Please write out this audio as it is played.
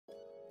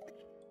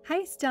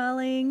Hey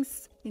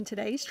darlings, in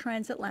today's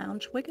Transit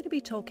Lounge we're going to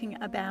be talking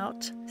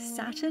about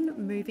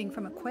Saturn moving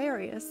from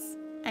Aquarius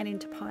and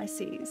into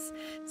Pisces.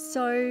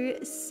 So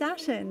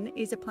Saturn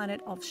is a planet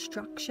of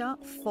structure,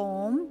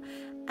 form,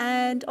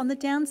 and on the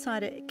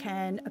downside it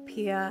can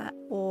appear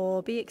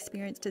or be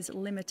experienced as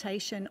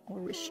limitation or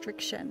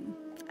restriction,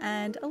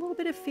 and a little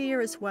bit of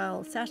fear as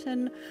well.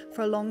 Saturn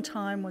for a long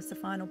time was the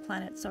final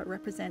planet, so it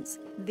represents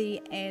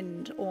the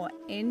end or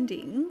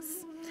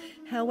endings.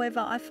 However,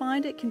 I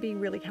find it can be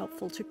really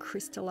helpful to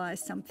crystallize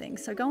something.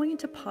 So going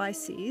into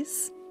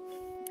Pisces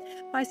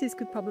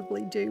could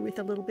probably do with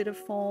a little bit of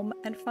form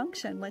and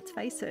function, let's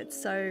face it.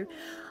 So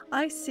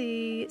I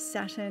see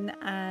Saturn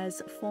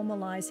as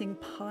formalizing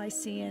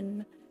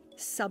Piscean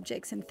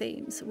subjects and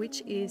themes,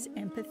 which is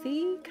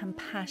empathy,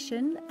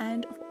 compassion,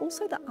 and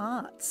also the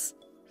arts.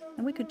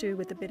 And we could do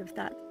with a bit of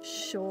that,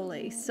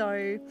 surely.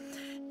 So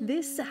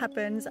this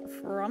happens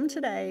from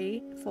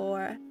today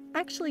for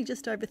actually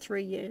just over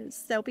 3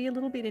 years. There'll be a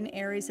little bit in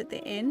Aries at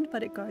the end,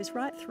 but it goes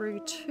right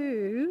through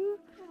to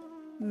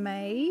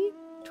May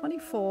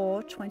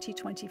 24,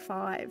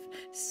 2025.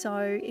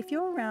 So if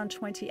you're around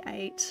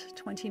 28,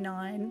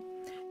 29,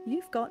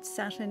 you've got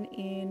Saturn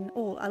in,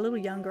 or a little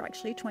younger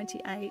actually,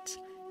 28,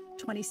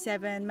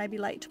 27, maybe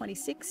late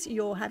 26,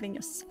 you're having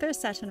your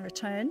first Saturn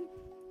return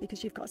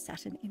because you've got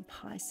Saturn in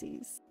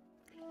Pisces.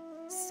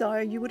 So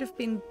you would have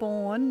been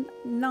born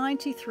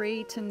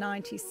 93 to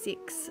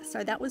 96.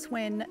 So that was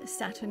when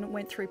Saturn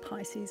went through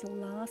Pisces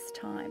last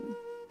time.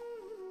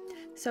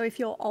 So if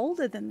you're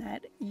older than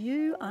that,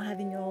 you are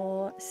having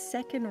your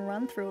second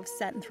run through of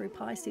Saturn through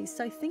Pisces.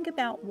 So think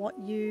about what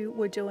you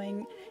were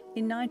doing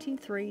in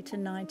 93 to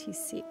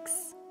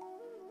 96.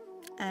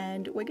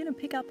 And we're going to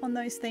pick up on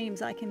those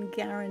themes, I can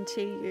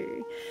guarantee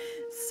you.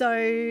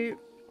 So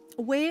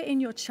where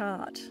in your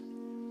chart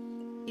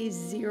is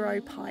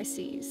 0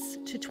 Pisces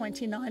to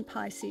 29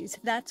 Pisces?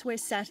 That's where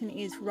Saturn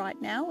is right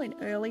now, in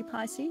early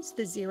Pisces,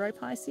 the 0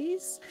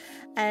 Pisces.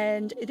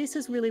 And this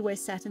is really where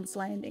Saturn's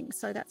landing.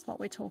 So that's what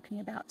we're talking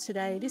about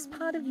today. This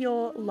part of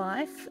your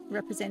life,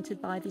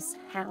 represented by this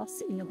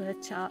house in your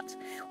birth chart,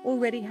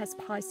 already has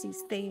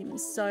Pisces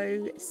themes.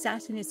 So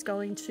Saturn is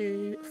going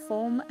to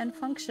form and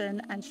function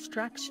and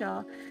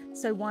structure.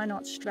 So why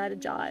not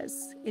strategize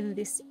in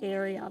this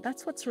area?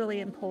 That's what's really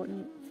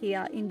important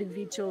here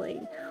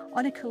individually.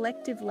 On a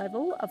collective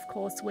level, of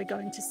course, we're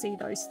going to see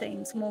those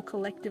themes more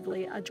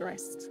collectively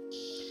addressed.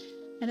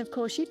 And of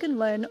course, you can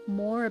learn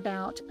more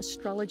about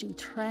astrology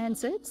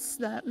transits,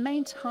 the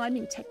main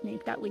timing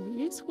technique that we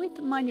use, with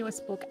my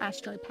newest book,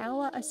 Astro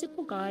Power, a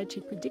simple guide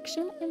to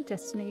prediction and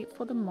destiny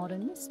for the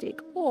modern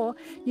mystic. Or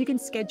you can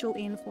schedule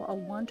in for a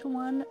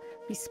one-to-one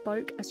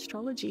bespoke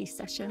astrology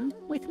session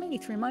with me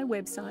through my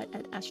website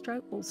at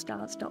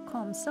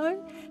astroallstars.com.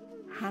 So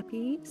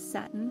happy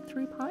Saturn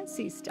through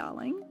Pisces,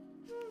 darling.